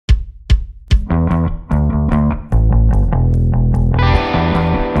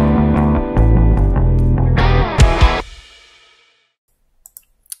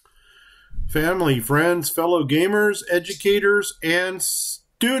Family, friends, fellow gamers, educators, and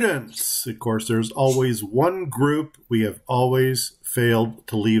students. Of course, there's always one group we have always failed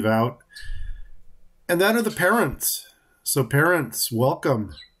to leave out, and that are the parents. So parents,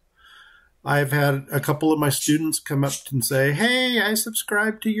 welcome. I've had a couple of my students come up and say, hey, I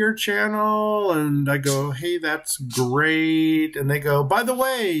subscribe to your channel. And I go, hey, that's great. And they go, by the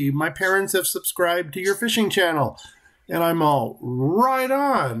way, my parents have subscribed to your fishing channel. And I'm all, right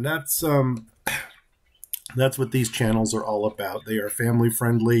on. That's what these channels are all about. They are family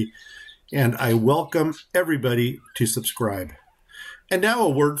friendly. And I welcome everybody to subscribe. And now a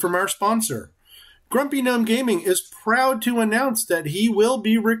word from our sponsor. Grumpy Gnome Gaming is proud to announce that he will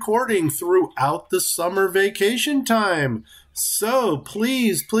be recording throughout the summer vacation time. So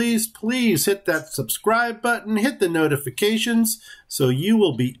please, please, please hit that subscribe button, hit the notifications, so you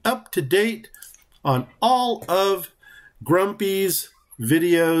will be up to date on all of Grumpy's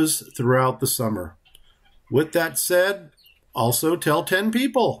videos throughout the summer. With that said, also tell 10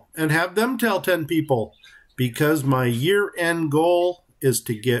 people and have them tell 10 people, because my year-end goal is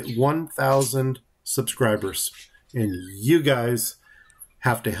to get 1,000 subscribers, and you guys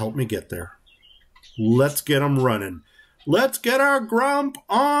have to help me get there. Let's get them running. Let's get our grump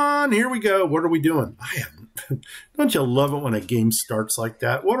on. Here we go. What are we doing? Don't you love it when a game starts like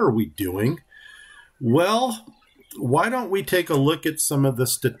that? What are we doing? Well, why don't we take a look at some of the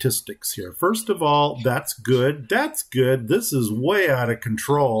statistics here? First of all, that's good. That's good. This is way out of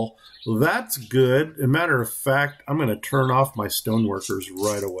control. That's good. As a matter of fact, I'm going to turn off my stoneworkers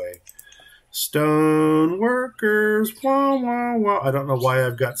right away. Stone workers, wah, wah, wah. I don't know why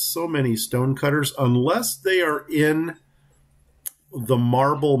I've got so many stone cutters, unless they are in the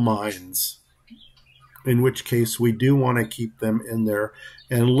marble mines, in which case we do want to keep them in there.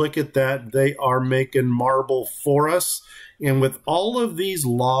 And look at that. They are making marble for us. And with all of these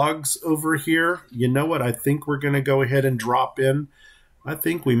logs over here, you know what I think we're going to go ahead and drop in? I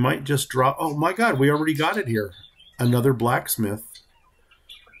think we might just drop. Oh, my God, we already got it here. Another blacksmith.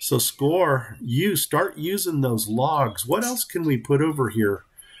 So score, you start using those logs. What else can we put over here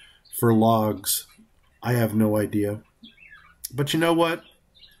for logs? I have no idea. But you know what?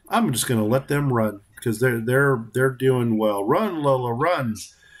 I'm just going to let them run because they're doing well. Run, Lola, run.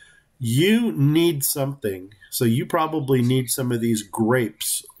 You need something. So you probably need some of these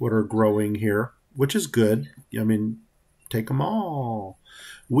grapes that are growing here, which is good. I mean, take them all.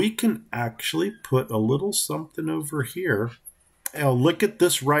 We can actually put a little something over here. Now look at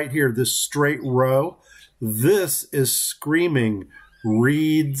this right here, this straight row. This is screaming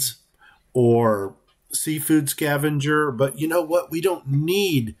reeds or seafood scavenger. But you know what? We don't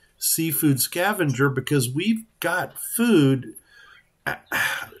need seafood scavenger because we've got food.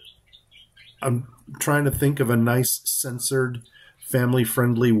 I'm trying to think of a nice censored,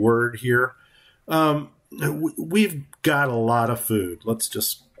 family-friendly word here. We've got a lot of food. Let's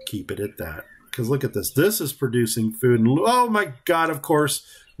just keep it at that. Because look at this. This is producing food. And oh, my God, of course,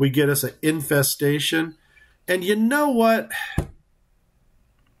 we get us an infestation. And you know what?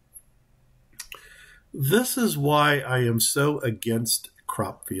 This is why I am so against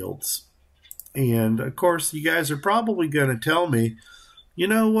crop fields. And, of course, you guys are probably going to tell me, you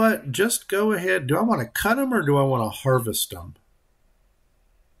know what? Just go ahead. Do I want to cut them or do I want to harvest them?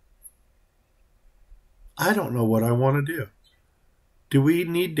 I don't know what I want to do. Do we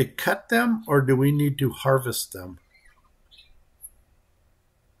need to cut them or do we need to harvest them?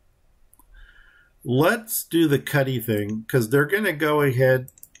 Let's do the cutty thing because they're going to go ahead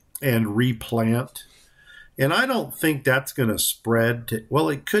and replant. And I don't think that's going to spread to, well,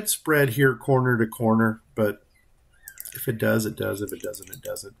 it could spread here corner to corner, but if it does, it does. If it doesn't, it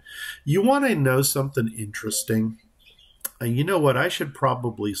doesn't. You want to know something interesting? You know what? I should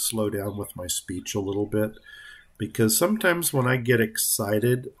probably slow down with my speech a little bit. Because sometimes when I get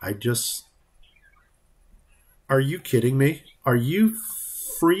excited, I just... Are you kidding me? Are you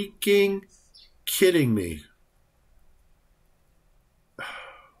freaking kidding me?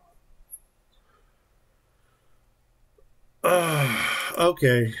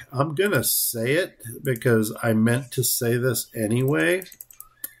 Okay, I'm going to say it because I meant to say this anyway.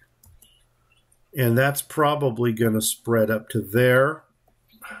 And that's probably going to spread up to there.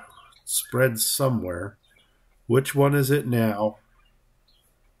 Spread somewhere. Which one is it now?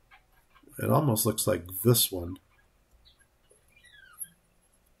 It almost looks like this one.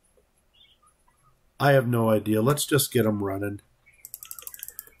 I have no idea. Let's just get them running.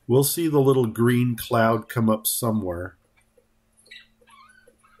 We'll see the little green cloud come up somewhere.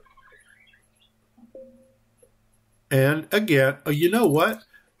 And again, you know what?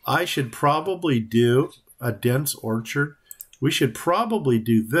 I should probably do a dense orchard We should probably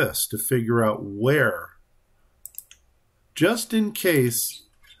do this to figure out where, just in case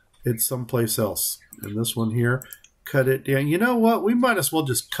it's someplace else. And this one here, cut it down. You know what? We might as well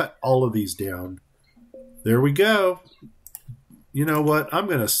just cut all of these down. There we go. You know what? I'm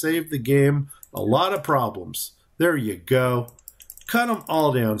going to save the game a lot of problems. There you go. Cut them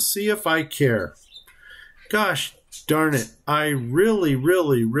all down. See if I care. Gosh darn it. I really,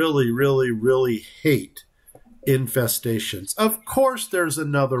 really, really, really, really hate infestations. Of course there's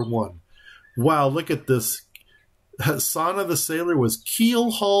another one. Wow, look at this. Sana the Sailor was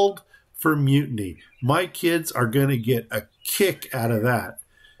keel-hauled for mutiny. My kids are going to get a kick out of that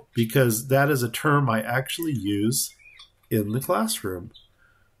because that is a term I actually use in the classroom.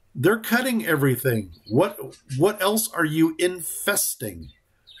 They're cutting everything. What else are you infesting?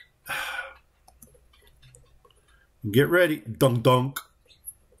 Get ready. Dunk dunk.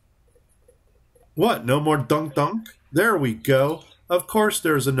 What? No more dunk dunk? There we go. Of course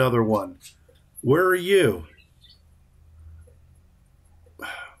there's another one. Where are you?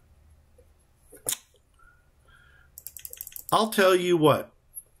 I'll tell you what.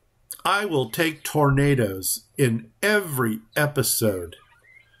 I will take tornadoes in every episode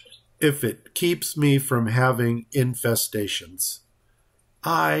if it keeps me from having infestations.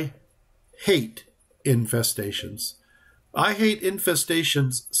 I hate infestations. I hate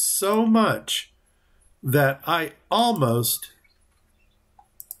infestations so much that I almost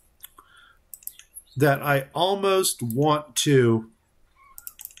want to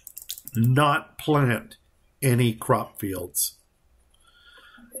not plant any crop fields.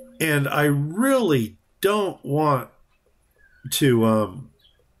 And I really don't want to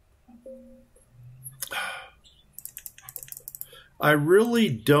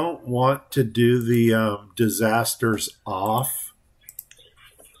do the disasters off,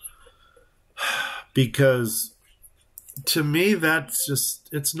 because to me that's just,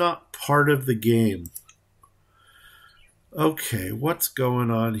 it's not part of the game. Okay, what's going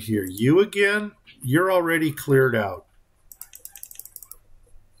on here? You again? You're already cleared out.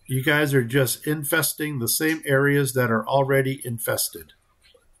 You guys are just infesting the same areas that are already infested.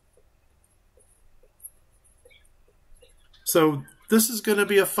 So this is going to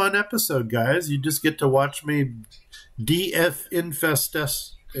be a fun episode, guys. You just get to watch me DF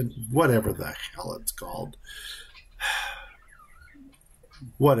infestus and whatever the hell it's called.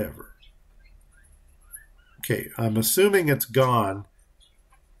 Whatever. Okay, I'm assuming it's gone.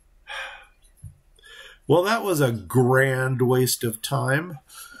 Well, that was a grand waste of time.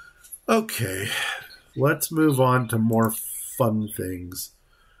 Okay, let's move on to more fun things.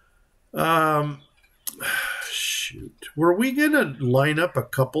 Shoot. Were we going to line up a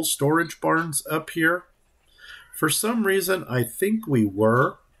couple storage barns up here? For some reason, I think we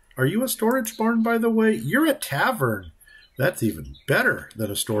were. Are you a storage barn, by the way? You're a tavern. That's even better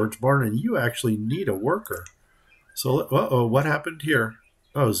than a storage barn, and you actually need a worker. So, uh-oh, what happened here?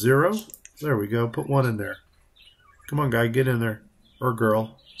 Oh, 0? There we go. Put 1 in there. Come on, guy, get in there. Or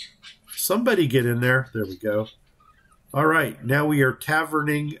girl. Somebody get in there. There we go. All right, now we are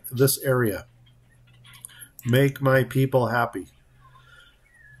taverning this area. Make my people happy.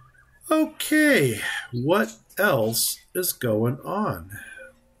 Okay, what else is going on?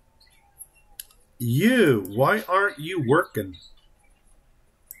 You, why aren't you working?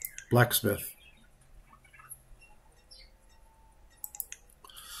 Blacksmith.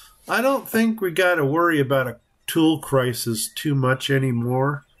 I don't think we got to worry about a tool crisis too much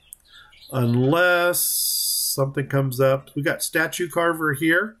anymore. Unless something comes up. We got statue carver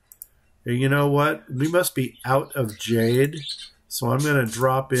here. And you know what? We must be out of jade. So I'm going to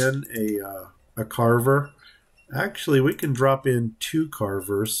drop in a carver. Actually, we can drop in 2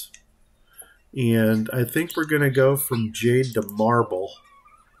 carvers. And I think we're going to go from jade to marble.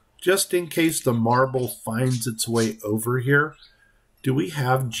 Just in case the marble finds its way over here. Do we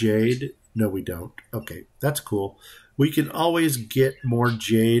have jade? No, we don't. Okay, that's cool. We can always get more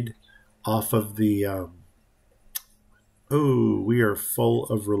jade off of the... oh, we are full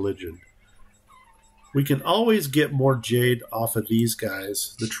of religion. We can always get more jade off of these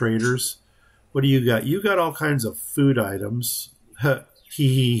guys, the traders. What do you got? You got all kinds of food items.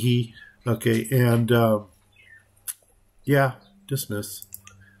 He. Okay, and yeah, dismiss.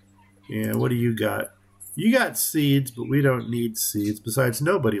 And what do you got? You got seeds, but we don't need seeds. Besides,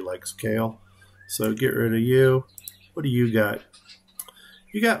 nobody likes kale. So get rid of you. What do you got?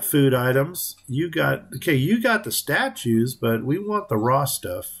 You got food items. You got, okay, you got the statues, but we want the raw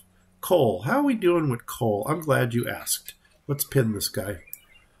stuff. Coal. How are we doing with coal? I'm glad you asked. Let's pin this guy.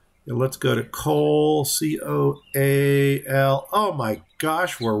 And let's go to coal, C-O-A-L. Oh my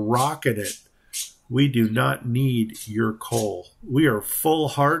gosh, we're rocking it. We do not need your coal. We are full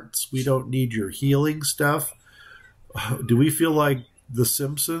hearts. We don't need your healing stuff. Do we feel like The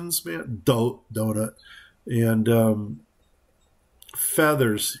Simpsons, man? Donut. And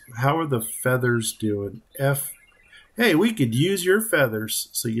feathers. How are the feathers doing? Hey, we could use your feathers.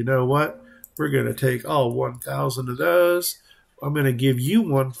 So you know what? We're going to take all 1,000 of those. I'm going to give you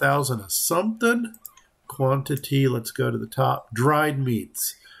 1,000 of something. Quantity, let's go to the top. Dried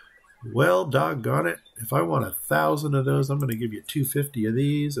meats. Well, doggone it. If I want 1,000 of those, I'm going to give you 250 of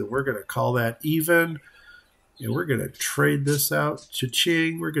these, and we're going to call that even. And we're going to trade this out.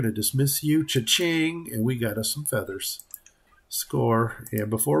 Cha-ching. We're going to dismiss you. Cha-ching. And we got us some feathers. Score. And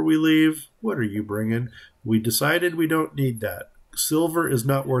before we leave, what are you bringing? We decided we don't need that. Silver is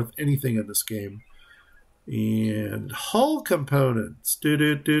not worth anything in this game. And hull components.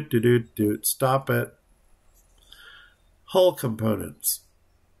 Stop it. Hull components.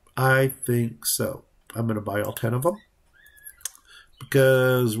 I think so. I'm going to buy all 10 of them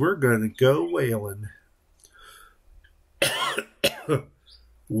because we're going to go whaling.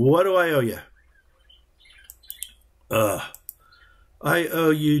 What do I owe you? I owe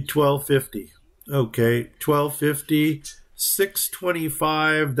you $12.50. Okay, $12.50,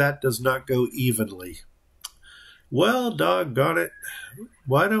 $6.25. That does not go evenly. Well, doggone it.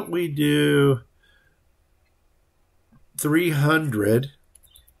 Why don't we do 300?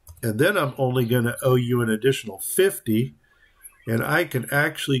 And then I'm only going to owe you an additional 50. And I can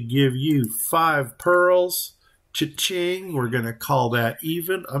actually give you 5 pearls. Cha-ching. We're going to call that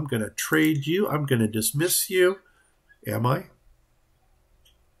even. I'm going to trade you. I'm going to dismiss you. Am I?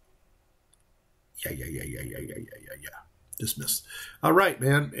 Yeah. Dismiss. All right,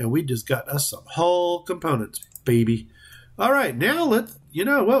 man. And we just got us some hull components, baby. All right, now let's, you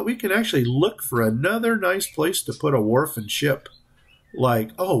know what? We can actually look for another nice place to put a wharf and ship.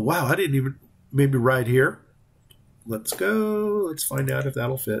 Like, oh, wow, I didn't even, maybe right here. Let's go. Let's find out if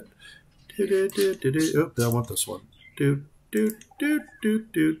that'll fit. Oh, I want this one.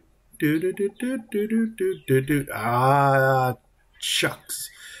 Ah, shucks.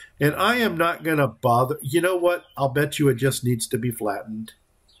 And I am not going to bother. You know what? I'll bet you it just needs to be flattened.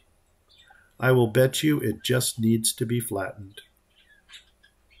 I will bet you it just needs to be flattened.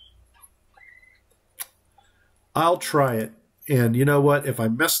 I'll try it. And you know what? If I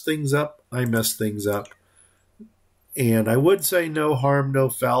mess things up, I mess things up. And I would say no harm, no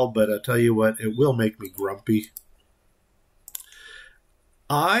foul, but I tell you what, it will make me grumpy.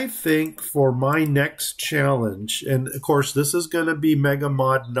 I think for my next challenge, and of course this is going to be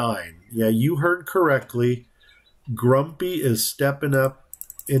Megamod 9. Yeah, you heard correctly. Grumpy is stepping up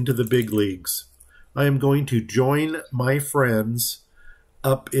into the big leagues. I am going to join my friends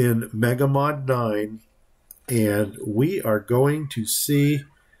up in Megamod 9, and we are going to see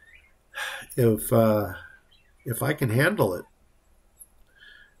if I can handle it.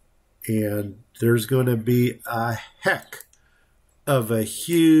 And there's going to be a heck of a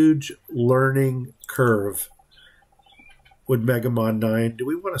huge learning curve with Megamod 9. Do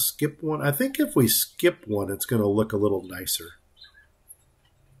we want to skip one? I think if we skip one, it's going to look a little nicer.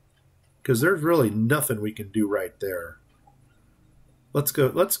 Because there's really nothing we can do right there. Let's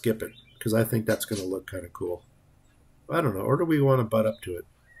skip it, because I think that's going to look kind of cool. I don't know, or do we want to butt up to it?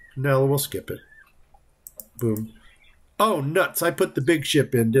 No, we'll skip it. Boom. Oh, nuts. I put the big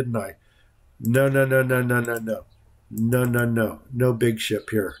ship in, didn't I? No. No big ship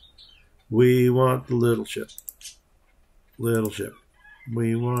here. We want the little ship. Little ship.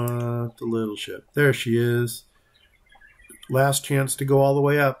 We want the little ship. There she is. Last chance to go all the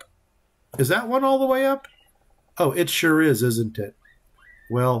way up. Is that one all the way up? Oh, it sure is, isn't it?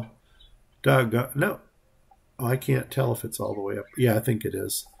 Well, doggone. No. Oh, I can't tell if it's all the way up. Yeah, I think it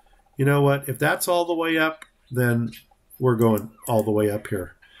is. You know what? If that's all the way up, then we're going all the way up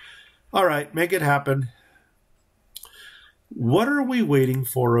here. All right, make it happen. What are we waiting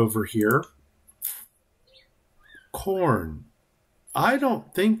for over here? Corn. I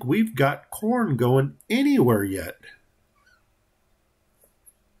don't think we've got corn going anywhere yet.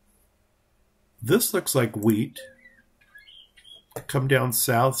 This looks like wheat. Come down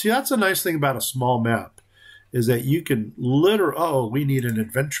south. See, that's a nice thing about a small map, is that you can literally... Oh, we need an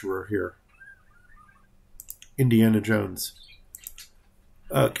adventurer here. Indiana Jones.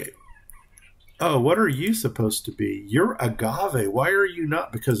 Okay. Oh, what are you supposed to be? You're agave. Why are you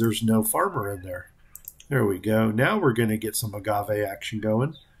not? Because there's no farmer in there. There we go. Now we're going to get some agave action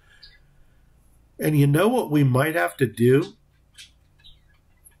going. And you know what we might have to do?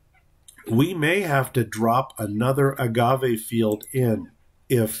 We may have to drop another agave field in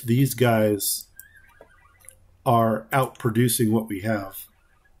if these guys are outproducing what we have.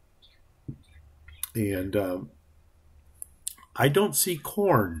 And I don't see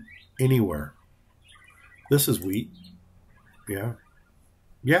corn anywhere. This is wheat. Yeah.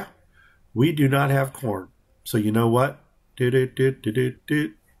 Yeah. We do not have corn. So you know what? Cha-ching.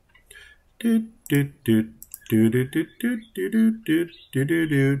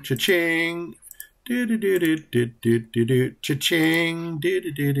 Cha-ching.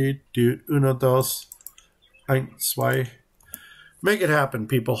 Uno, dos, ein, zwei. Make it happen,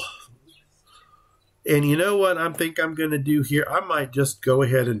 people. And you know what I think I'm going to do here? I might just go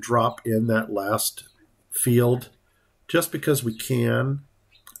ahead and drop in that last field just because we can.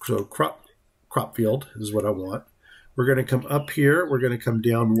 So crop field is what I want. We're going to come up here. We're going to come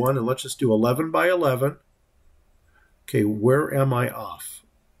down one, and let's just do 11 by 11. Okay, where am I off?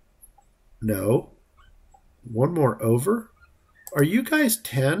 No. One more over. Are you guys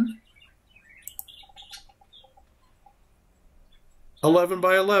 10? 11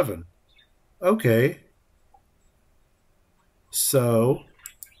 by 11. Okay. So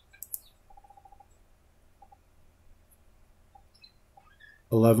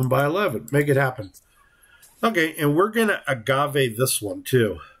 $11 by 11. Make it happen. Okay, and we're going to agave this one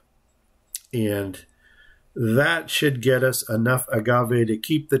too. And that should get us enough agave to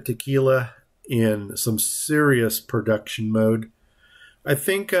keep the tequila in some serious production mode. I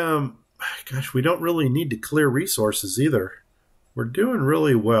think, gosh, we don't really need to clear resources either. We're doing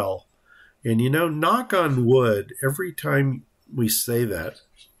really well. And you know, knock on wood, every time we say that,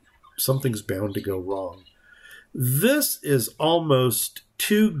 something's bound to go wrong. This is almost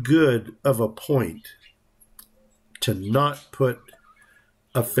too good of a point to not put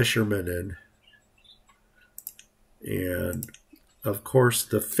a fisherman in. And of course,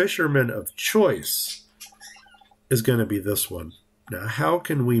 the fisherman of choice is going to be this one. Now, how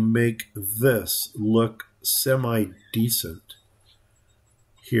can we make this look semi-decent?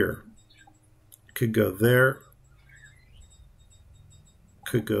 Here. Could go there.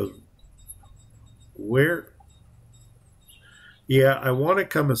 Could go where? Yeah, I want to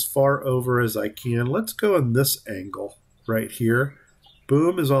come as far over as I can. Let's go in this angle right here.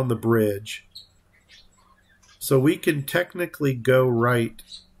 Boom is on the bridge. So we can technically go right.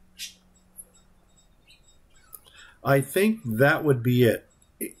 I think that would be it,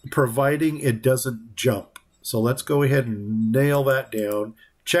 providing it doesn't jump. So let's go ahead and nail that down,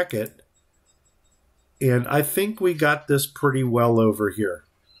 check it. And I think we got this pretty well over here.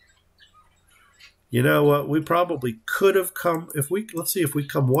 You know what? We probably could have come, let's see, if we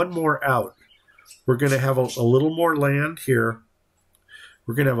come one more out, we're going to have a little more land here.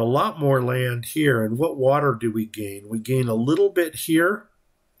 We're going to have a lot more land here. And what water do we gain? We gain a little bit here.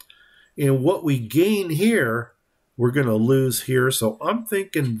 And what we gain here, we're going to lose here. So I'm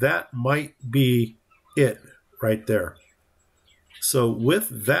thinking that might be it right there. So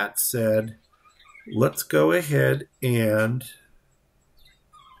with that said, let's go ahead and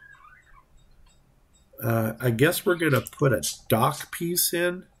I guess we're going to put a dock piece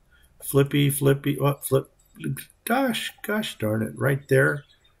in. Flippy, flip. Gosh darn it, right there.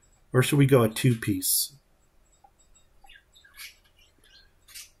 Or should we go a two-piece?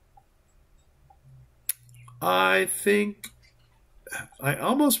 I think I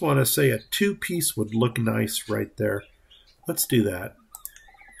almost want to say a two-piece would look nice right there. Let's do that.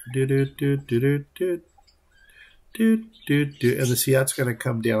 And see, that's going to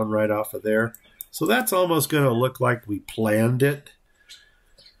come down right off of there. So that's almost going to look like we planned it.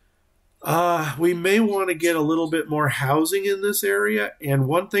 We may want to get a little bit more housing in this area. And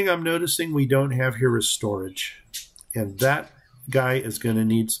one thing I'm noticing we don't have here is storage. And that guy is going to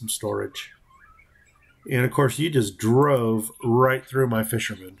need some storage. And of course, you just drove right through my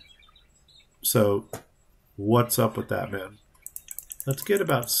fisherman. So what's up with that, man? Let's get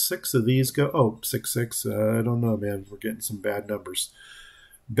about 6 of these go. Oh, 6. I don't know, man. We're getting some bad numbers.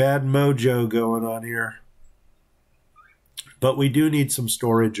 Bad mojo going on here. But we do need some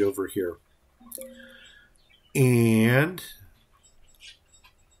storage over here. And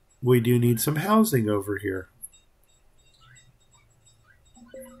we do need some housing over here.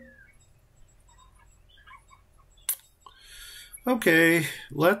 Okay,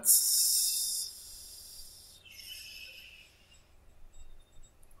 let's...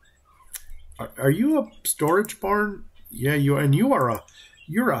 Are you a storage barn? Yeah, you are. And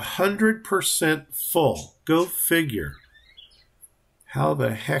you're 100% full. Go figure. How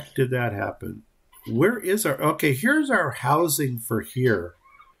the heck did that happen? Where is our... Okay, here's our housing for here.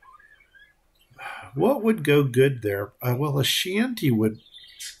 What would go good there? Well, a shanty would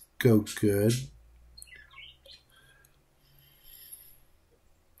go good.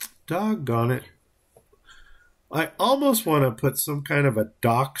 Doggone it. I almost want to put some kind of a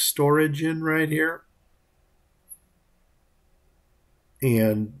dock storage in right here.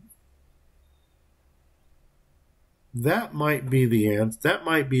 And that might be the answer. That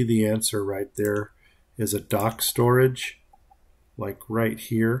might be the answer right there, is a dock storage, like right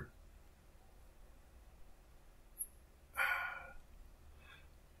here.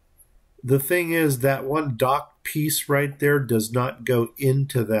 The thing is that one dock piece right there does not go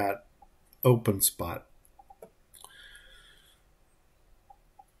into that open spot.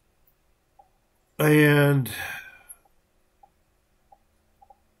 And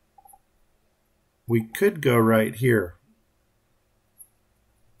we could go right here.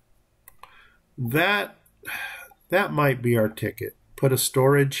 That might be our ticket. Put a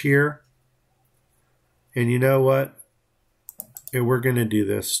storage here. And you know what? And we're going to do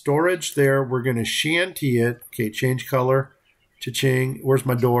this. Storage there. We're going to shanty it. Okay, change color. Cha-ching. Where's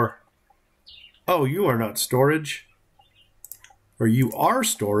my door? Oh, you are not storage. Or you are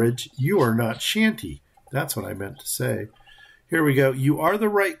storage. You are not shanty. That's what I meant to say. Here we go. You are the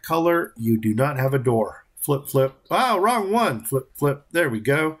right color. You do not have a door. Flip, flip. Oh, wrong one. Flip, flip. There we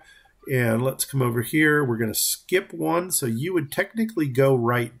go. And let's come over here. We're going to skip one. So you would technically go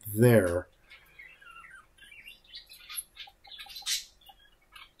right there.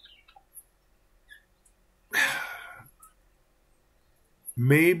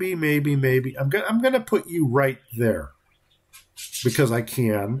 Maybe. I'm going to put you right there because I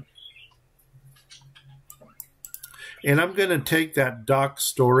can. And I'm going to take that dock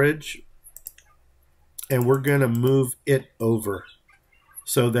storage and we're going to move it over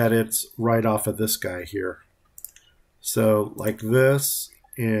so that it's right off of this guy here. So like this,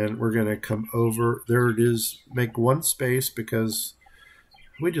 and we're going to come over. There it is. Make one space because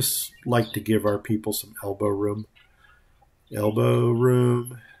we just like to give our people some elbow room. Elbow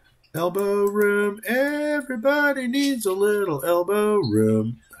room, elbow room. Everybody needs a little elbow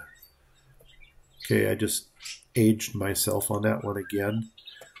room. Okay, I just aged myself on that one again.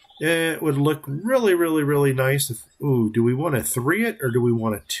 It would look really nice if, ooh, do we want to 3 it or do we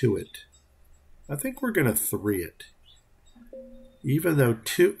want to 2 it? I think we're going to 3 it. Even though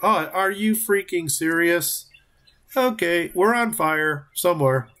 2, oh, are you freaking serious? Okay, we're on fire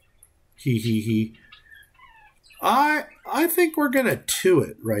somewhere. He. I think we're going to 2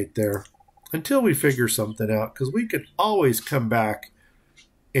 it right there until we figure something out, because we could always come back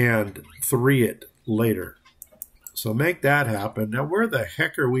and 3 it later. So make that happen. Now, where the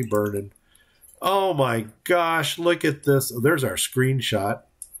heck are we burning? Oh my gosh, look at this. Oh, there's our screenshot.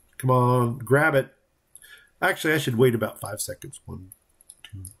 Come on, grab it. Actually, I should wait about 5 seconds. 1,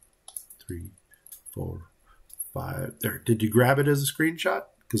 2, 3, 4, 5. There. Did you grab it as a screenshot?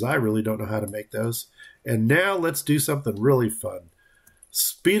 Because I really don't know how to make those. And now let's do something really fun.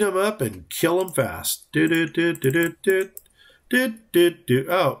 Speed them up and kill them fast.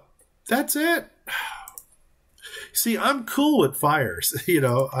 Oh, that's it. See, I'm cool with fires. You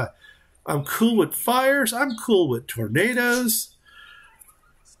know, I'm cool with fires. I'm cool with tornadoes.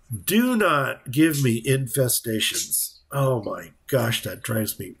 Do not give me infestations. Oh my gosh, that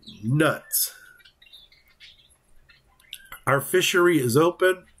drives me nuts. Our fishery is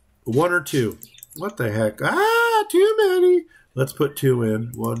open. 1 or 2. What the heck? Ah, too many. Let's put 2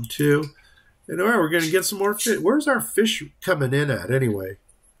 in. 1, 2. And all right, we're going to get some more fish. Where's our fish coming in at anyway?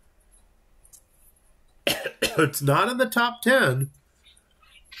 It's not in the top 10.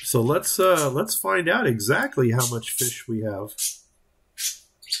 So let's find out exactly how much fish we have.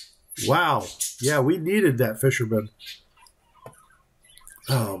 Wow. Yeah, we needed that fisherman.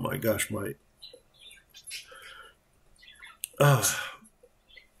 Oh my gosh, Mike.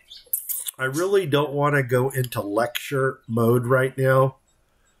 I really don't want to go into lecture mode right now,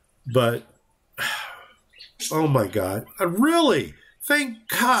 but oh my God. Really? Thank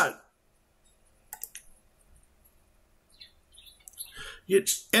God.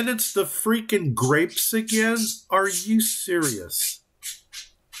 And it's the freaking grapes again? Are you serious?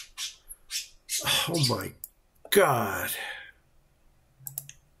 Oh my God.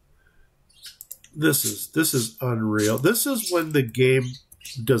 This is unreal. This is when the game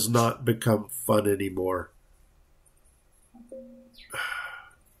does not become fun anymore.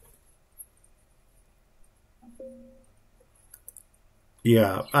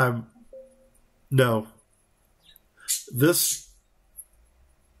 Yeah, no.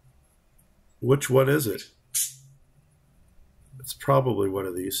 Which one is it? It's probably one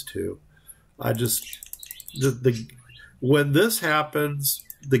of these two. When this happens,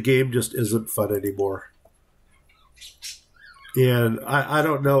 the game just isn't fun anymore. And I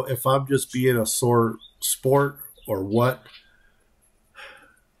don't know if I'm just being a sore sport or what,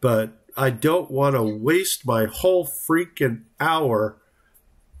 but I don't want to waste my whole freaking hour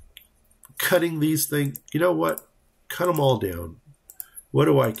cutting these things. You know what? Cut them all down. What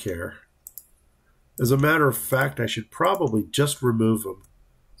do I care? As a matter of fact, I should probably just remove them.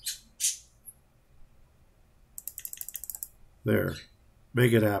 There.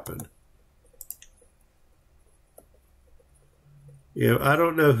 Make it happen. You know, I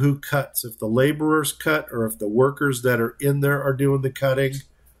don't know who cuts, if the laborers cut or if the workers that are in there are doing the cutting.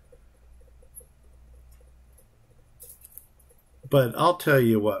 But I'll tell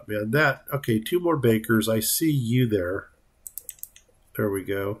you what, man, okay, 2 more bakers. I see you there. There we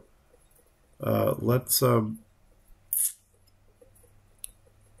go. Let's,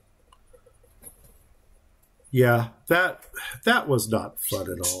 yeah, that was not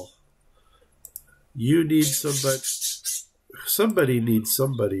fun at all. You need somebody needs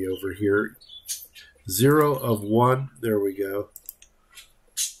somebody over here. 0 of 1, there we go.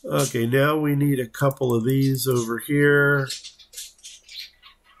 Okay, now we need a couple of these over here.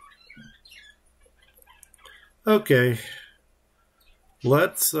 Okay,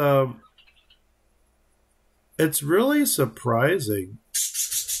 let's, it's really surprising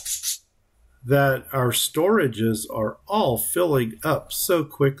that our storages are all filling up so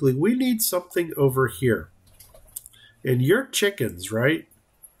quickly. We need something over here. And you're chickens, right?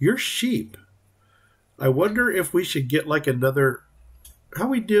 You're sheep. I wonder if we should get like another, how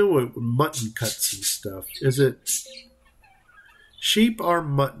we do with mutton cuts and stuff. Is it sheep or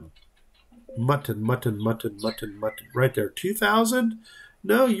mutton? Mutton. Right there. 2,000?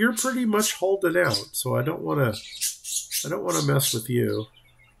 No, you're pretty much holding out. So I don't want to mess with you.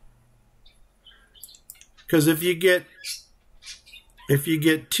 Because if you get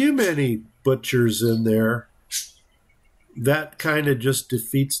too many butchers in there, that kind of just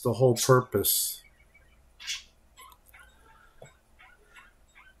defeats the whole purpose.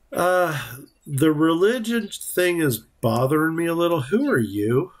 The religion thing is bothering me a little. Who are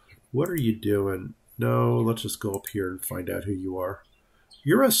you? What are you doing? No, let's just go up here and find out who you are.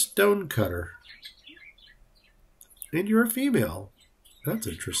 You're a stone cutter. And you're a female. That's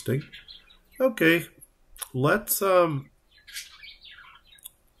interesting. Okay. Let's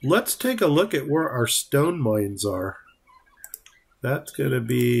take a look at where our stone mines are. That's going to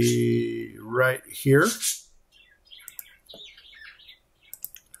be right here.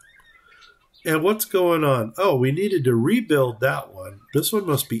 And what's going on? Oh, we needed to rebuild that one. This one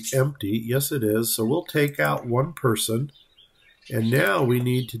must be empty. Yes, it is. So we'll take out 1 person. And now we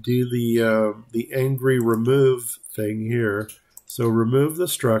need to do the angry remove thing here. So remove the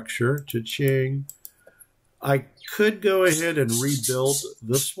structure. Cha-ching. I could go ahead and rebuild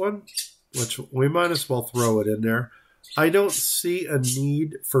this one, which we might as well throw it in there. I don't see a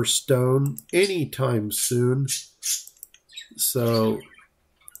need for stone anytime soon. So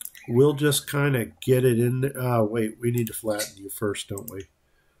we'll just kind of get it in. Wait, we need to flatten you first, don't we?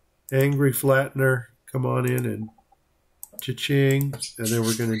 Angry flattener, come on in and cha-ching. And then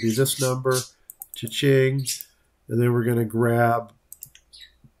we're going to do this number, cha-ching. And then we're going to grab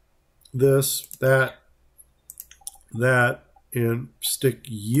this, that, and stick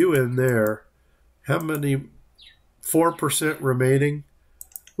you in there. How many? 4% remaining.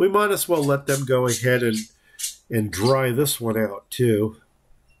 We might as well let them go ahead and dry this one out too.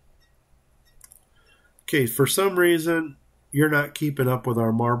 Okay, for some reason, you're not keeping up with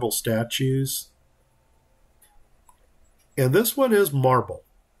our marble statues. And this one is marble.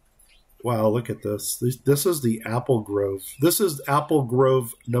 Wow, look at this. This is the Apple Grove. This is Apple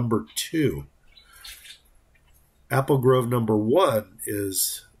Grove number 2. Apple Grove number 1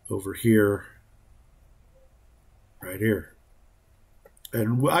 is over here. Right here.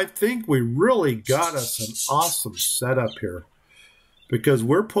 And I think we really got us an awesome setup here because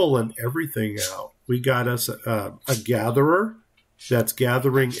we're pulling everything out. We got us a gatherer that's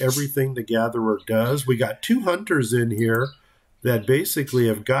gathering everything the gatherer does. We got 2 hunters in here that basically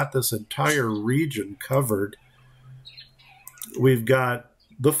have got this entire region covered. We've got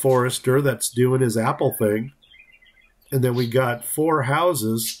the forester that's doing his apple thing. And then we got 4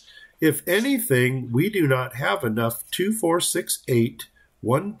 houses. If anything, we do not have enough 2, 4, 6, 8,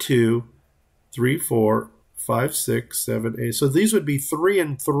 1, 2, 3, 4, 5, 6, 7, 8. So these would be 3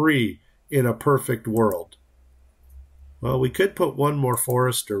 and 3 in a perfect world. Well, we could put 1 more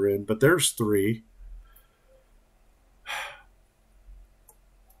forester in, but there's 3.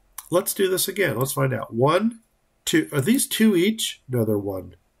 Let's do this again. Let's find out. 1, 2. Are these 2 each? No, they're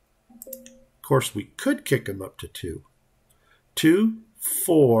 1. Of course, we could kick them up to 2. 2,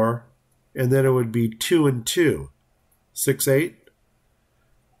 4, and then it would be 2 and 2. 6, 8.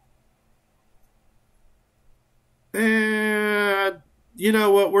 And you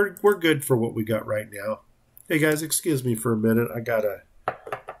know what? We're good for what we got right now. Hey guys, excuse me for a minute. I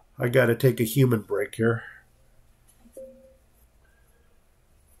gotta take a human break here.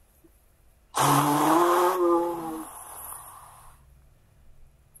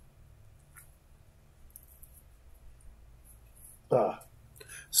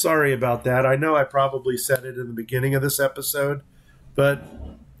 Sorry about that. I know I probably said it in the beginning of this episode, but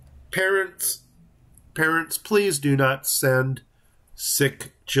parents, please do not send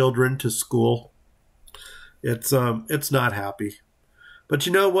sick children to school. It's not happy. But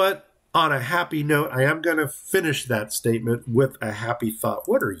you know what? On a happy note, I am going to finish that statement with a happy thought.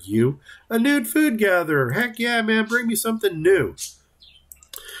 What are you? A nude food gatherer. Heck yeah, man. Bring me something new.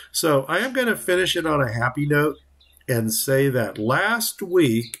 So I am going to finish it on a happy note and say that last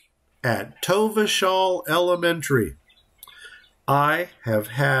week at Tovashal Elementary, I have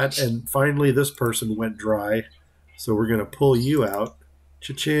had, and finally this person went dry, so we're going to pull you out.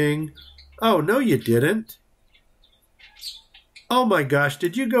 Cha-ching. Oh, no, you didn't. Oh my gosh,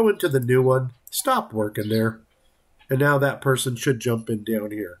 did you go into the new one? Stop working there. And now that person should jump in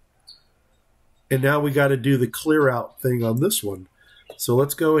down here. And now we got to do the clear out thing on this one. So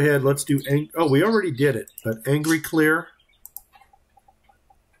let's go ahead. Let's do, oh, we already did it. But angry clear.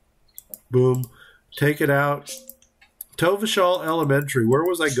 Boom. Take it out. Tovashal Elementary. Where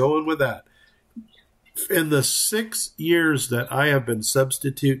was I going with that? In the 6 years that I have been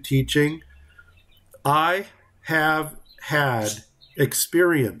substitute teaching, I have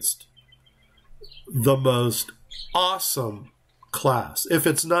experienced the most awesome class. If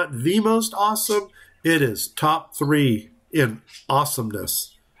it's not the most awesome, it is top 3 in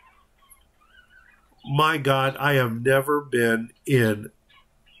awesomeness. My God, I have never been in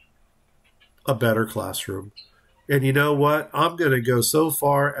a better classroom. And you know what? I'm going to go so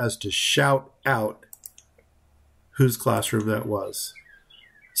far as to shout out whose classroom that was.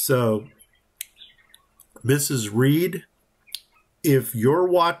 So, Mrs. Reed, if you're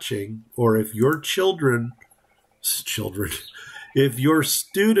watching, or if your if your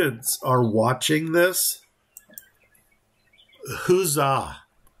students are watching this, huzzah,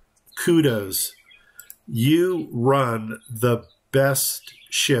 kudos. You run the best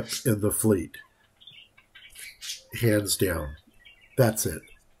ship in the fleet. Hands down. That's it.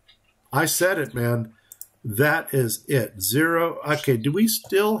 I said it, man. That is it. 0. Okay, do we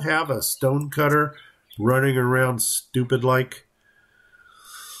still have a stonecutter running around stupid like?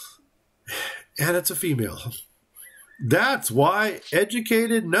 And it's a female. That's why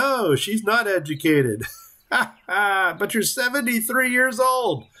educated? No, she's not educated. But you're 73 years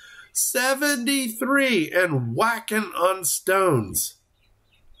old. 73 and whacking on stones.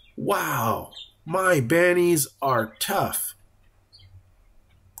 Wow. My bannies are tough.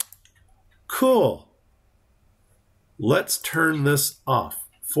 Cool. Let's turn this off.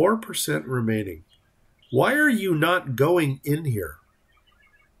 4% remaining. Why are you not going in here?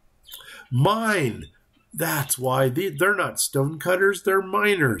 Mine. That's why they're not stonecutters, they're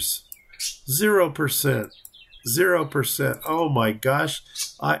miners. 0%. 0%. Oh my gosh.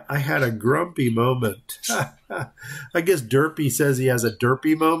 I had a grumpy moment. I guess Derpy says he has a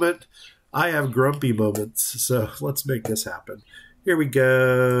derpy moment. I have grumpy moments. So let's make this happen. Here we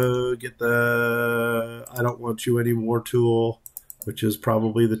go. Get the I don't want you anymore tool, which is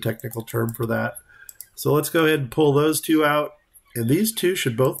probably the technical term for that. So let's go ahead and pull those two out. And these two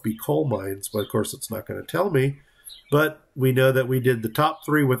should both be coal mines, but of course it's not going to tell me. But we know that we did the top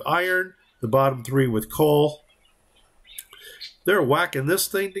 3 with iron, the bottom 3 with coal. They're whacking this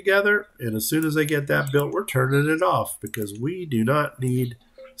thing together, and as soon as they get that built, we're turning it off because we do not need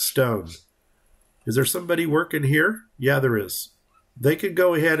stone. Is there somebody working here? Yeah, there is. They could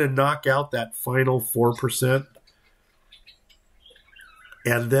go ahead and knock out that final 4%,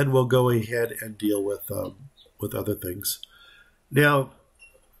 and then we'll go ahead and deal with other things. Now,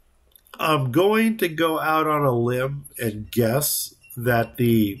 I'm going to go out on a limb and guess that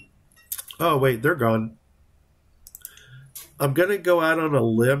the... Oh, wait, they're gone. I'm going to go out on a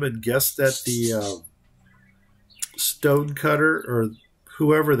limb and guess that the stonecutter, or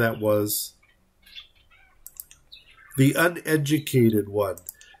whoever that was, the uneducated one,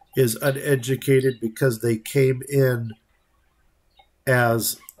 is uneducated because they came in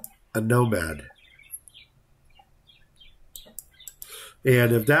as a nomad.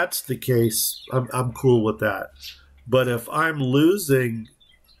 And if that's the case, I'm cool with that. But if I'm losing,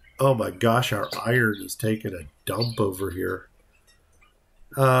 oh my gosh, our iron is taking a dump over here.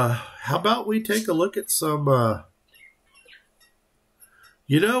 How about we take a look at some,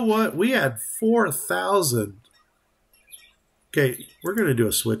 you know what? We had 4,000. Okay, we're going to do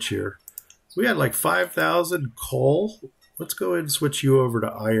a switch here. We had like 5,000 coal. let's go ahead and switch you over to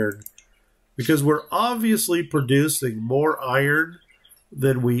iron. Because we're obviously producing more iron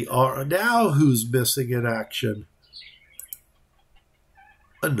than we are. Now who's missing in action?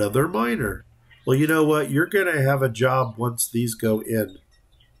 Another miner. Well, you know what? You're going to have a job once these go in.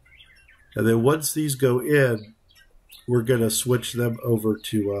 And then once these go in, we're going to switch them over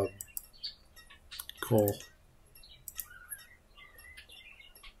to coal.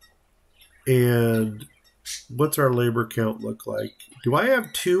 And what's our labor count look like? Do I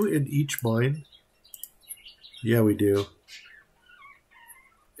have 2 in each mine? Yeah, we do.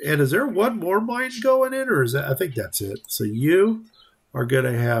 And is there one more mine going in, or is that? I think that's it. So you are going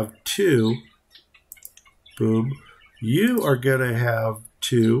to have 2. Boom. You are going to have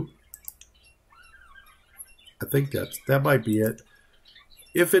 2. I think that might be it.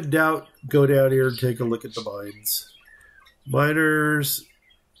 If in doubt, go down here and take a look at the mines. Miners,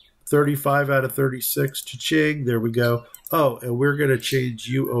 35 out of 36. Cha-ching. There we go. Oh, and we're going to change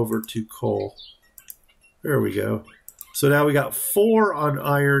you over to coal. There we go. So now we got 4 on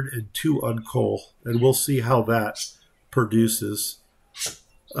iron and 2 on coal. And we'll see how that produces.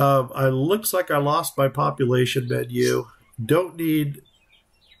 It looks like I lost my population menu. Don't need...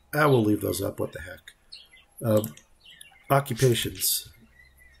 I will leave those up. What the heck? Occupations.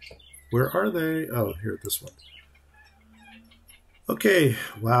 Where are they? Oh, here, this one. Okay.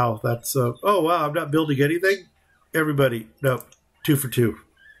 Wow, that's... oh, wow, I'm not building anything? Everybody, no. 2 for 2.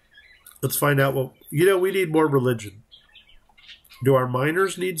 Let's find out what... You know, we need more religion. Do our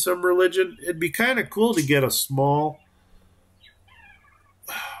miners need some religion? It'd be kind of cool to get a small...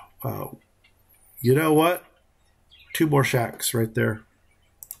 Wow. You know what? 2 more shacks right there.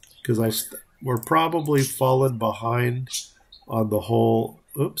 Because we're probably falling behind on the whole...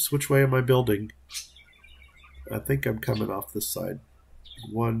 Oops, which way am I building? I think I'm coming off this side.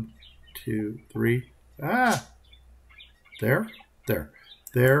 1, 2, 3. Ah! There.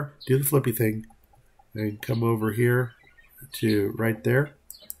 Do the flippy thing. And come over here to right there.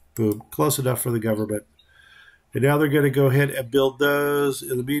 Boom. Close enough for the government. And now they're going to go ahead and build those.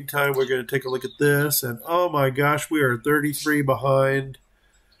 In the meantime, we're going to take a look at this. And oh my gosh, we are 33 behind.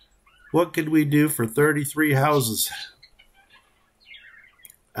 What could we do for 33 houses?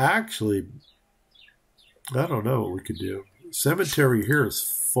 Actually, I don't know what we could do. Cemetery here is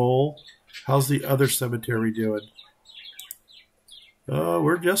full. How's the other cemetery doing? Oh,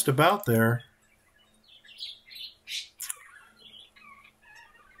 we're just about there.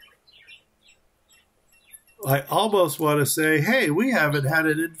 I almost want to say, hey, we haven't had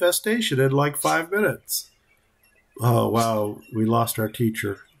an infestation in like 5 minutes. Oh, wow. We lost our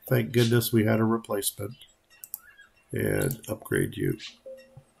teacher. Thank goodness we had a replacement. And upgrade you.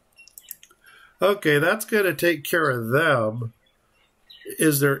 Okay, that's going to take care of them.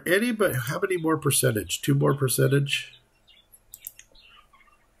 Is there any, but how many more percentage? 2 more percentage?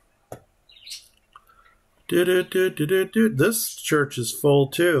 This church is full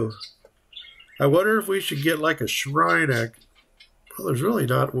too. I wonder if we should get like a shrine act. Well, there's really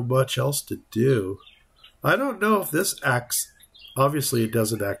not much else to do. I don't know if this acts. Obviously, it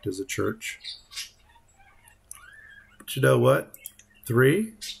doesn't act as a church. But you know what?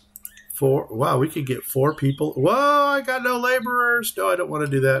 3, 4. Wow, we could get 4 people. Whoa, I got no laborers. No, I don't want to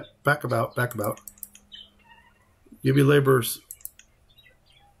do that. Back them out. Back them out. Give me laborers.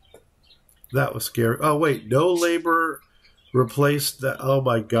 That was scary. Oh, wait. No labor replaced that. Oh,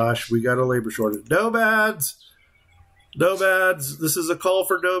 my gosh. We got a labor shortage. Nomads. Nomads. This is a call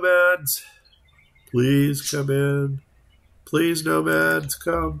for nomads. Please come in. Please, nomads,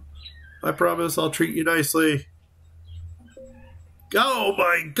 come. I promise I'll treat you nicely. Oh,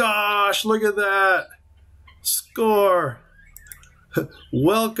 my gosh. Look at that. Score.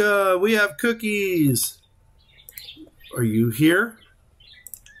 Welcome. We have cookies. Are you here?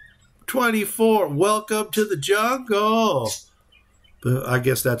 24. Welcome to the jungle. I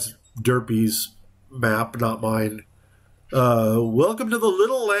guess that's Derpy's map, not mine. Welcome to the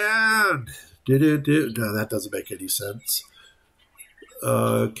little land. No, that doesn't make any sense.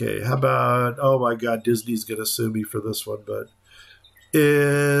 Okay, how about... Oh, my God, Disney's going to sue me for this one, but...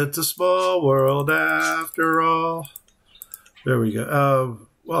 It's a small world after all. There we go.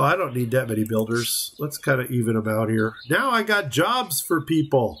 Well, I don't need that many builders. Let's kind of even them out here. Now I got jobs for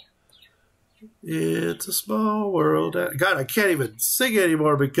people. It's a small world. God, I can't even sing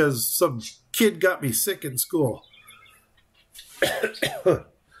anymore because some kid got me sick in school.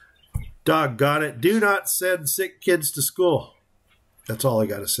 Doggone it. Do not send sick kids to school. That's all I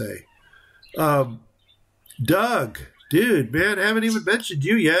got to say. Doug, dude, man, I haven't even mentioned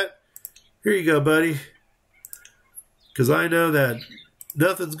you yet. Here you go, buddy. Because I know that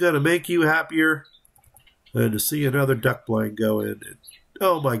nothing's going to make you happier And to see another duck blind go in.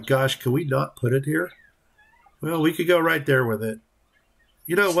 Oh my gosh, can we not put it here? Well, we could go right there with it.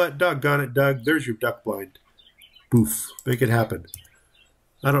 You know what? Doggone it, Doug. There's your duck blind. Boof. Make it happen.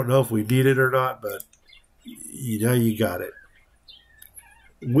 I don't know if we need it or not, but you know you got it.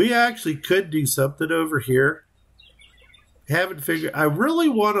 We actually could do something over here. Haven't figured. I really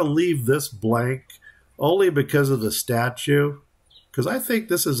want to leave this blank only because of the statue, because I think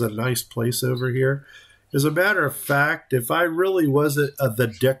this is a nice place over here. As a matter of fact, if I really wasn't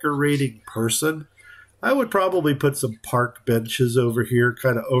the decorating person, I would probably put some park benches over here,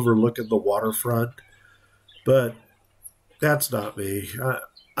 kind of overlooking the waterfront. But that's not me.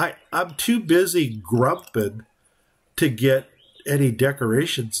 I'm too busy grumping to get any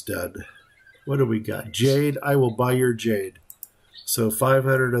decorations done. What do we got? Jade. I will buy your jade. So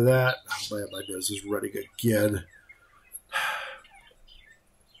 500 of that. Oh man, my nose is running again.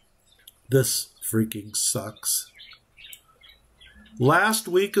 This freaking sucks. Last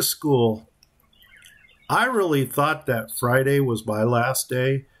week of school, I really thought that Friday was my last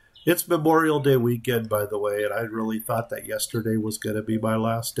day. It's Memorial Day weekend, by the way, and I really thought that yesterday was going to be my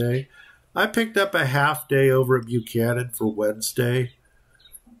last day. I picked up a half day over at Buchanan for Wednesday.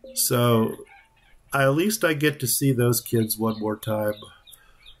 So at least I get to see those kids one more time.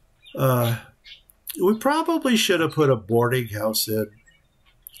 We probably should have put a boarding house in.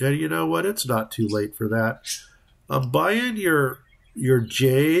 And you know what? It's not too late for that. I'm buying your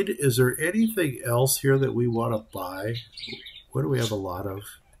jade. Is there anything else here that we want to buy? What do we have a lot of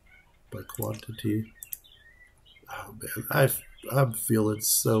by quantity? Oh man, I'm feeling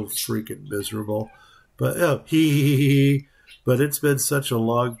so freaking miserable. But oh, but it's been such a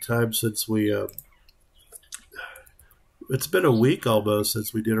long time since we. It's been a week almost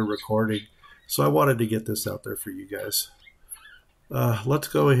since we did a recording, so I wanted to get this out there for you guys. Let's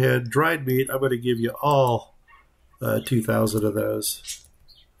go ahead. Dried meat. I'm going to give you all 2,000 of those.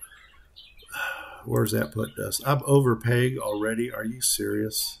 Where's that putting us? I'm overpaying already. Are you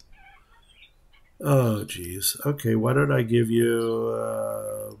serious? Oh, geez. Okay, why don't I give you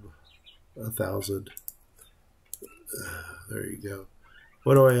 1,000? There you go.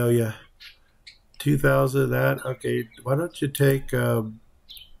 What do I owe you? 2,000 of that. Okay, why don't you take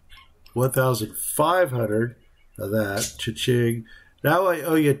 1,500 of that? Cha-ching. Now I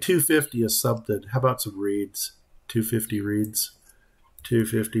owe you 250 of something. How about some reeds? 250 reeds.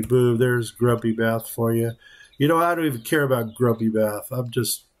 250. Boom. There's Grumpy Bath for you. You know, I don't even care about Grumpy Bath. I'm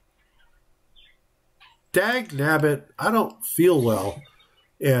just... Dag nabbit, I don't feel well.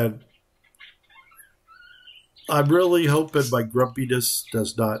 And I'm really hoping my grumpiness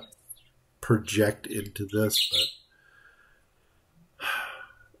does not project into this, but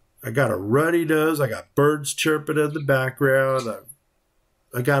I got a runny nose. I got birds chirping in the background.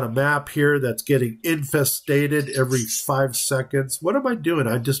 I got a map here that's getting infestated every 5 seconds. What am I doing?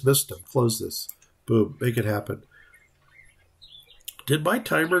 I just missed them. Close this. Boom. Make it happen. Did my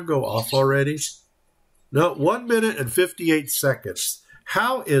timer go off already? No, 1 minute and 58 seconds.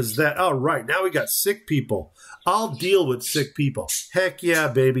 How is that? All right, now we got sick people. I'll deal with sick people. Heck yeah,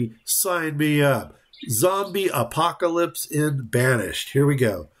 baby. Sign me up. Zombie apocalypse in Banished. Here we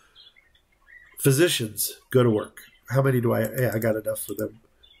go. Physicians, go to work. How many do I? Yeah, I got enough for them.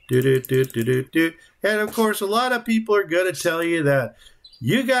 Do. And of course, a lot of people are going to tell you that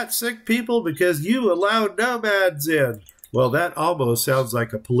you got sick people because you allowed nomads in. Well, that almost sounds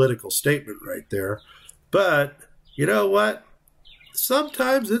like a political statement right there. But you know what?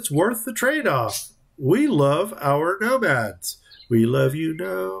 Sometimes it's worth the trade-off. We love our nomads. We love you,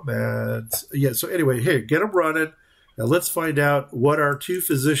 nomads. Yeah, so anyway, here, get them running. Now let's find out what our two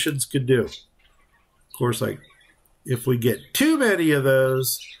physicians can do. Of course, if we get too many of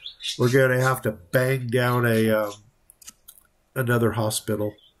those, we're going to have to bang down another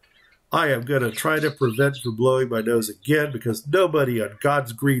hospital. I am going to try to prevent from blowing my nose again because nobody on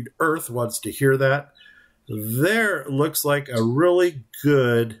God's green earth wants to hear that. There looks like a really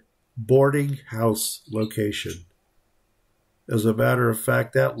good boarding house location. As a matter of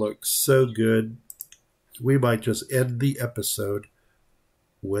fact, that looks so good. We might just end the episode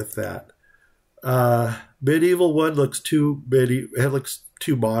with that. Medieval one looks too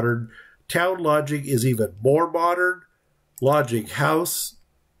modern. Town lodging is even more modern. Lodging house,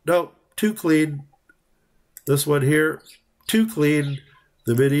 nope, too clean. This one here, too clean.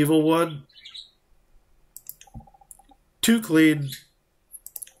 The medieval one, too clean.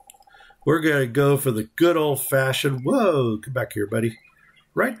 We're going to go for the good old-fashioned, whoa, come back here, buddy.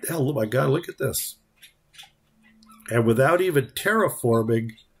 Right, oh my God, look at this. And without even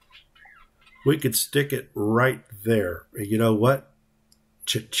terraforming, we could stick it right there. And you know what?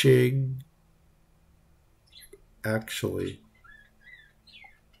 Cha-ching. actually.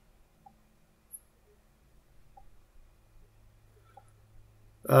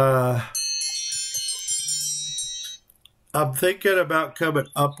 I'm thinking about coming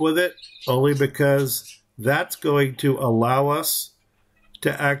up with it only because that's going to allow us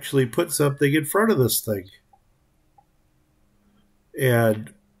to actually put something in front of this thing.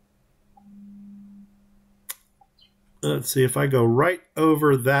 And let's see if I go right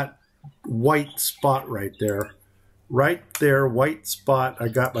over that white spot right there. Right there, white spot. I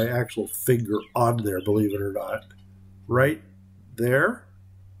got my actual finger on there, believe it or not. Right there.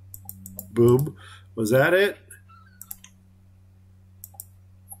 Boom. Was that it?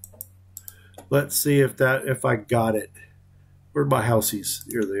 Let's see if I got it. Where're my houseies?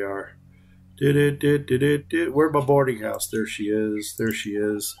 Here they are. Where's my boarding house? There she is. There she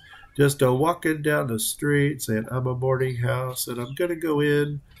is. Just walking down the street saying, I'm a boarding house, and I'm going to go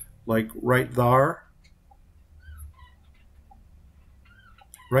in like right there.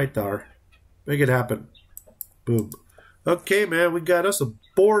 Right there. Make it happen. Boom. Okay, man, we got us a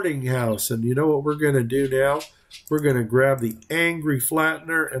boarding house, and you know what we're going to do now? We're going to grab the angry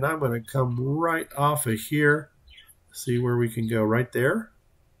flattener, and I'm going to come right off of here. See where we can go right there.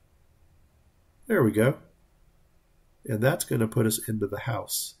 There we go. And that's going to put us into the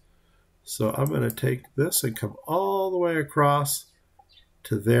house. So I'm going to take this and come all the way across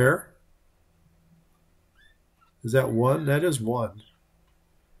to there. Is that one? That is one.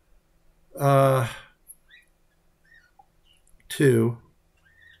 2.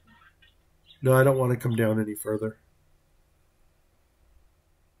 No, I don't want to come down any further.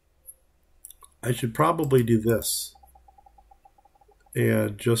 I should probably do this.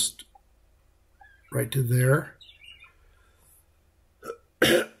 And just right to there.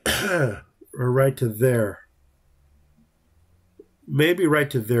 Or right to there. Maybe right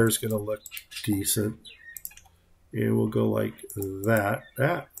to there is going to look decent. And we'll go like that,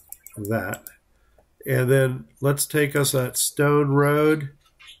 that. And then let's take us that stone road.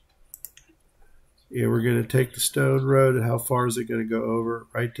 And we're going to take the stone road. And how far is it going to go over?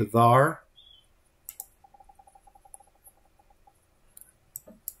 Right to there.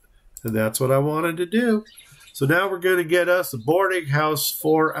 And that's what I wanted to do. So now we're going to get us a boarding house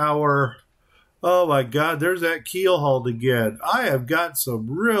for our... Oh my God, there's that keel hauled again. I have got some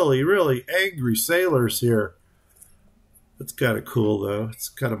really, really angry sailors here. That's kind of cool, though. It's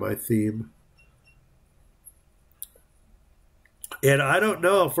kind of my theme. And I don't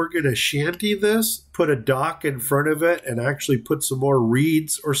know if we're going to shanty this, put a dock in front of it, and actually put some more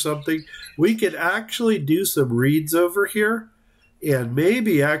reeds or something. We could actually do some reeds over here and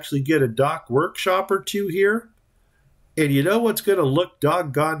maybe actually get a dock workshop or two here. And you know what's going to look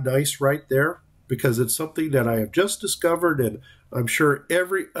doggone nice right there? Because it's something that I have just discovered, and I'm sure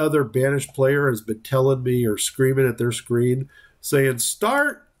every other Banished player has been telling me or screaming at their screen, saying,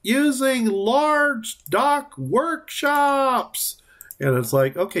 start using large dock workshops. And it's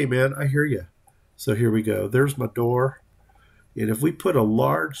like, okay, man, I hear you. So here we go. There's my door. And if we put a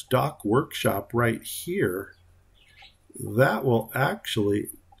large dock workshop right here, that will actually,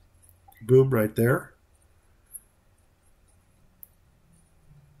 boom, right there.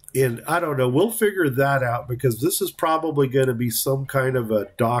 And I don't know, we'll figure that out because this is probably going to be some kind of a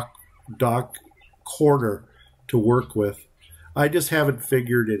dock corner to work with. I just haven't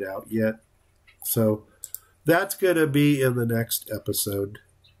figured it out yet. So that's going to be in the next episode.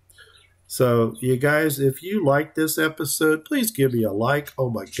 So you guys, if you like this episode, please give me a like. Oh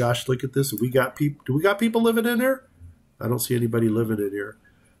my gosh, look at this. Do we got people living in here? I don't see anybody living in here.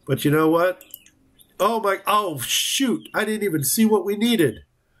 But you know what? Oh shoot, I didn't even see what we needed.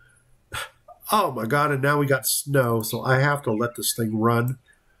 Oh my God, and now we got snow, so I have to let this thing run.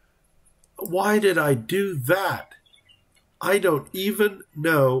 Why did I do that? I don't even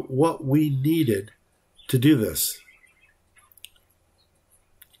know what we needed to do this.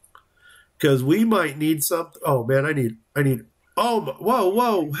 Because we might need something. Oh man, I need,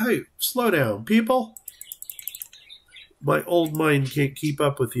 whoa, hey, slow down, people. My old mind can't keep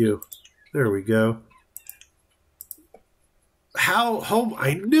up with you. There we go.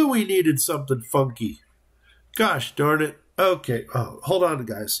 I knew we needed something funky. Gosh darn it. Okay. Oh, hold on,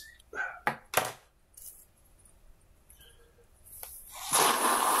 guys.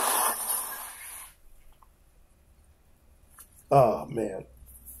 Oh, man.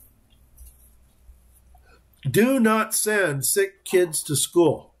 Do not send sick kids to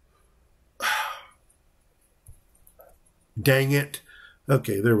school. Dang it.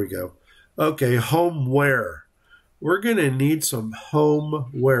 Okay, there we go. Okay, homeware. We're going to need some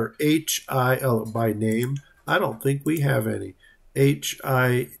homeware. H-I-L by name. I don't think we have any.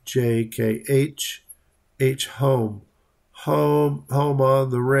 H-I-J-K-H H, home. Home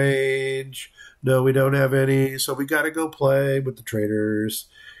on the range. No, we don't have any, so we got to go play with the traders.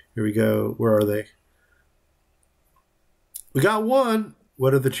 Here we go. Where are they? We got one.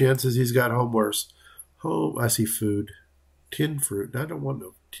 What are the chances he's got homewares? Home, I see food. Tinned fruit. I don't want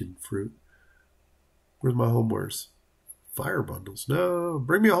no tinned fruit. Where's my homewares? Fire bundles. No,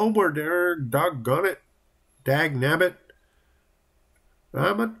 bring me a homeware, Derek. Doggone it. Dag nabbit.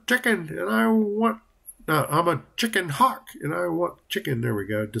 I'm a chicken and I want... No, I'm a chicken hawk and I want chicken. There we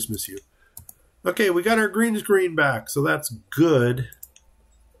go. Dismiss you. Okay, we got our green screen back, so that's good.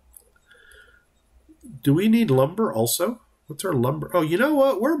 Do we need lumber also? What's our lumber? Oh, you know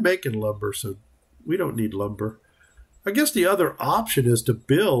what? We're making lumber, so we don't need lumber. I guess the other option is to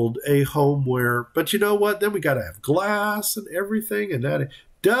build a homeware, but you know what? Then we got to have glass and everything, and that.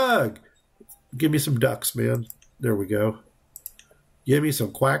 Doug, give me some ducks, man. There we go. Give me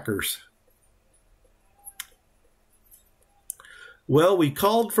some quackers. Well, we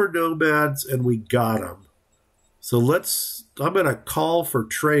called for nomads and we got them. So I'm going to call for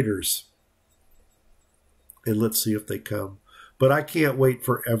traders. And let's see if they come. But I can't wait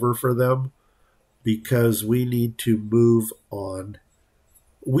forever for them because we need to move on.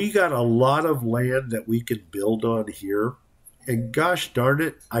 We got a lot of land that we can build on here. And gosh darn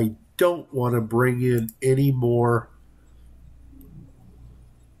it, I don't want to bring in any more.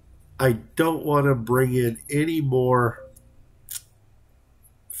 I don't want to bring in any more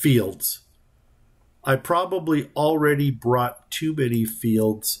fields. I probably already brought too many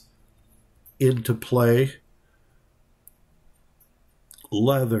fields into play.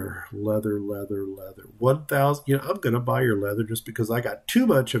 Leather. 1,000. You know, I'm going to buy your leather just because I got too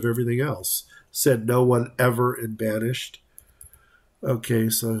much of everything else. Said no one ever in Banished. Okay,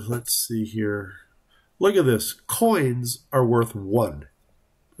 so let's see here. Look at this. Coins are worth 1.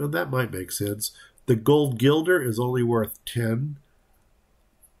 Well, that might make sense. The gold gilder is only worth 10.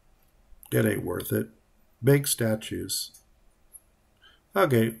 It ain't worth it. Make statues.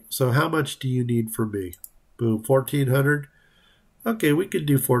 Okay, so how much do you need from me? Boom, 1,400. Okay, we could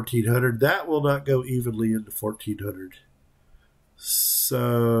do 1,400. That will not go evenly into 1,400. So,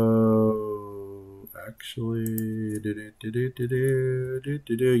 actually,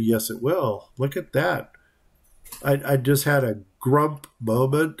 yes, it will. Look at that. I just had a grump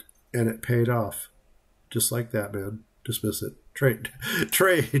moment, and it paid off. Just like that, man. Dismiss it. Trade,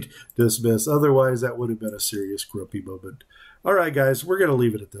 dismiss. Otherwise, that would have been a serious grumpy moment. All right, guys, we're going to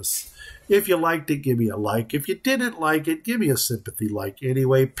leave it at this. If you liked it, give me a like. If you didn't like it, give me a sympathy like.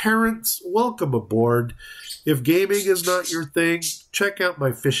 Anyway, parents, welcome aboard. If gaming is not your thing, check out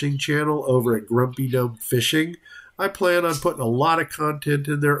my fishing channel over at Grumpy Gnome Fishing. I plan on putting a lot of content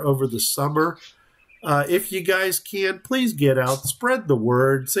in there over the summer. If you guys can, please get out, spread the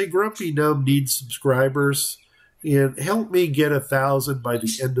word. Say Grumpy Gnome needs subscribers. And help me get 1,000 by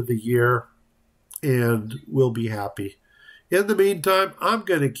the end of the year, and we'll be happy. In the meantime, I'm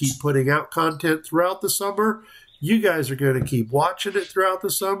going to keep putting out content throughout the summer. You guys are going to keep watching it throughout the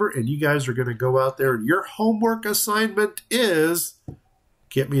summer, and you guys are going to go out there, and your homework assignment is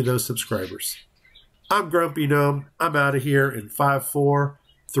get me those subscribers. I'm Grumpy Gnome. I'm out of here in 5, 4,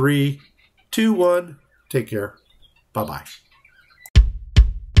 3, 2, 1. Take care. Bye-bye.